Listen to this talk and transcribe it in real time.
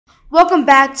Welcome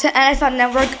back to NFL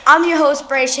Network. I'm your host,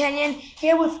 Bray Shannon,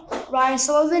 here with Ryan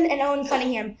Sullivan and Owen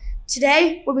Cunningham.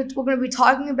 Today, we're going to be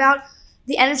talking about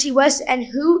the NFC West and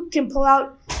who can pull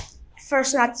out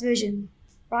first in that division.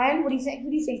 Ryan, what do you think?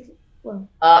 Who do you think will?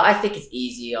 I think it's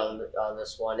easy on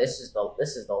this one. This is the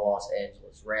Los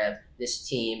Angeles Rams. This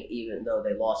team, even though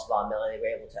they lost Von Miller, they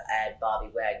were able to add Bobby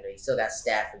Wagner. You still got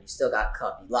Stafford. You still got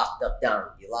Kupp. You locked up Down.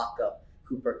 You locked up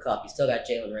Cooper Kupp. You still got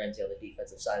Jalen Ramsey on the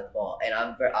defensive side of the ball. And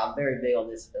I'm very big on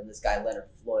this guy Leonard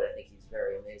Floyd. I think he's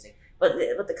very amazing. But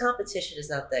the competition is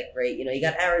not that great. You know, you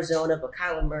got Arizona, but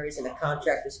Kyler Murray's in a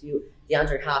contract dispute.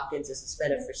 DeAndre Hopkins is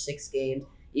suspended for 6 games.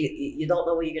 You don't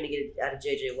know what you're going to get out of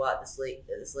J.J. Watt this late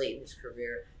in his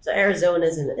career. So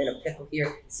Arizona's in a pickle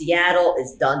here. Seattle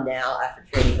is done now after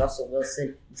trading Russell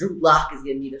Wilson. Drew Lock is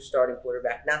going to be their starting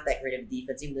quarterback. Not that great of a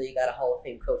defense, even though you got a Hall of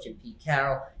Fame coach in Pete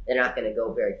Carroll. They're not going to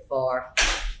go very far.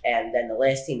 And then the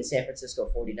last team, the San Francisco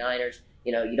 49ers.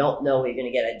 You know, you don't know what you're going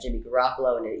to get at Jimmy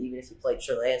Garoppolo, and even if you play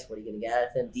Trey Lance, what are you going to get out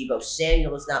of him? Deebo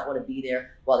Samuel does not want to be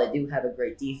there. While they do have a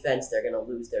great defense, they're going to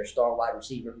lose their star wide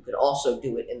receiver who can also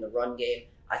do it in the run game.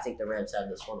 I think the Rams have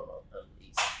this one on the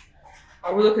East.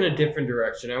 I would look in a different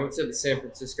direction. I would say the San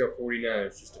Francisco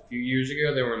 49ers. Just a few years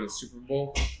ago, they were in the Super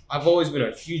Bowl. I've always been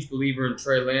a huge believer in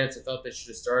Trey Lance. I thought they should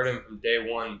have started him from day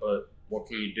one, but what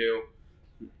can you do?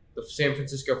 The San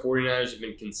Francisco 49ers have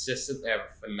been consistent. They have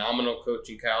a phenomenal coach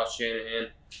in Kyle Shanahan,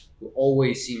 who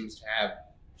always seems to have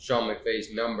Sean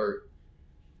McVay's number,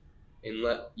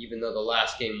 even though the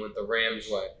last game went the Rams'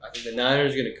 way. I think the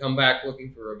Niners are going to come back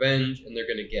looking for revenge, and they're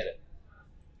going to get it.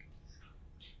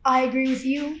 I agree with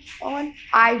you, Owen.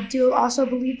 I do also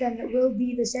believe that it will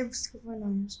be the San Francisco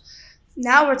 49ers.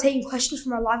 Now we're taking questions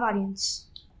from our live audience.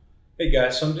 Hey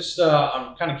guys, so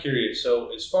I'm kind of curious.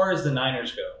 So as far as the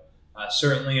Niners go,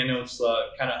 certainly I know it's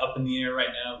kind of up in the air right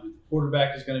now who the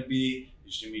quarterback is going to be.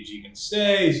 Is Jimmy G going to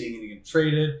stay? Is he going to get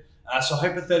traded? So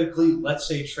hypothetically, let's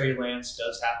say Trey Lance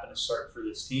does happen to start for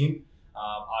this team.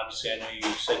 Obviously, I know you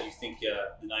said you think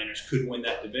the Niners could win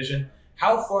that division.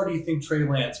 How far do you think Trey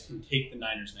Lance can take the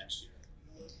Niners next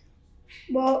year?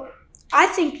 Well, I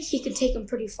think he can take them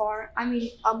pretty far. I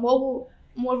mean, more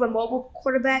of a mobile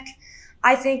quarterback.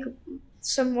 I think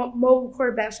some mobile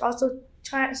quarterbacks also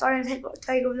starting to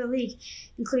take over the league,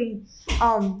 including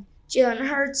Jalen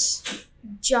Hurts,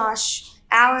 Josh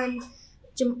Allen,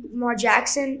 Lamar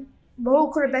Jackson.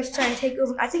 Mobile quarterbacks trying to take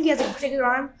over. I think he has a pretty good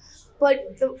arm,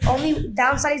 but the only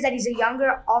downside is that he's a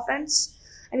younger offense.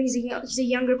 I mean, he's a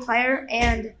younger player,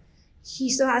 and he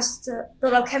still has to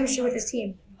build up chemistry with his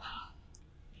team.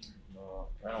 Well,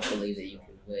 I don't believe that you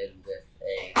can win with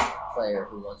a player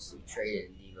who wants to be traded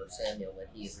in Deebo Samuel when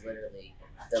he is literally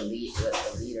the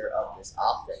leader of this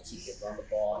offense. He can run the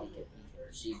ball, he can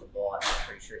receive the ball. I'm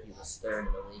pretty sure he was third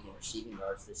in the league in receiving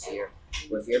yards this year.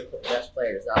 Well, if your best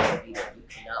player is not going to be there, you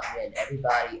cannot win.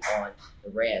 Everybody on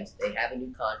the Rams, they have a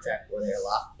new contract or they're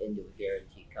locked into a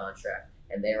guaranteed contract.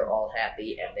 And they are all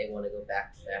happy, and they want to go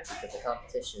back to back because the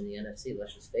competition in the NFC.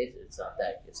 Let's just face it; it's not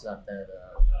that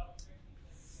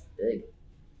big.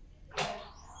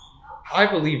 I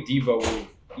believe Deebo will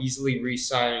easily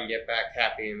re-sign and get back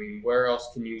happy. I mean, where else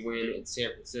can you win in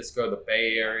San Francisco, the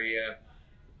Bay Area?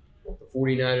 The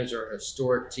 49ers are a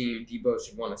historic team. Deebo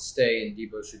should want to stay, and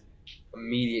Deebo should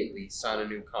immediately sign a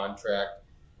new contract.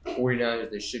 The 49ers,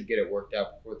 they should get it worked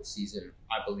out before the season,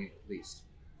 I believe at least.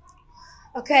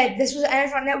 Okay, this was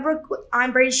NFL Network.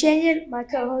 I'm Brady Shannon, my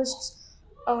co-hosts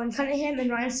Owen Cunningham and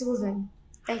Ryan Sullivan.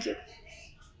 Thank you.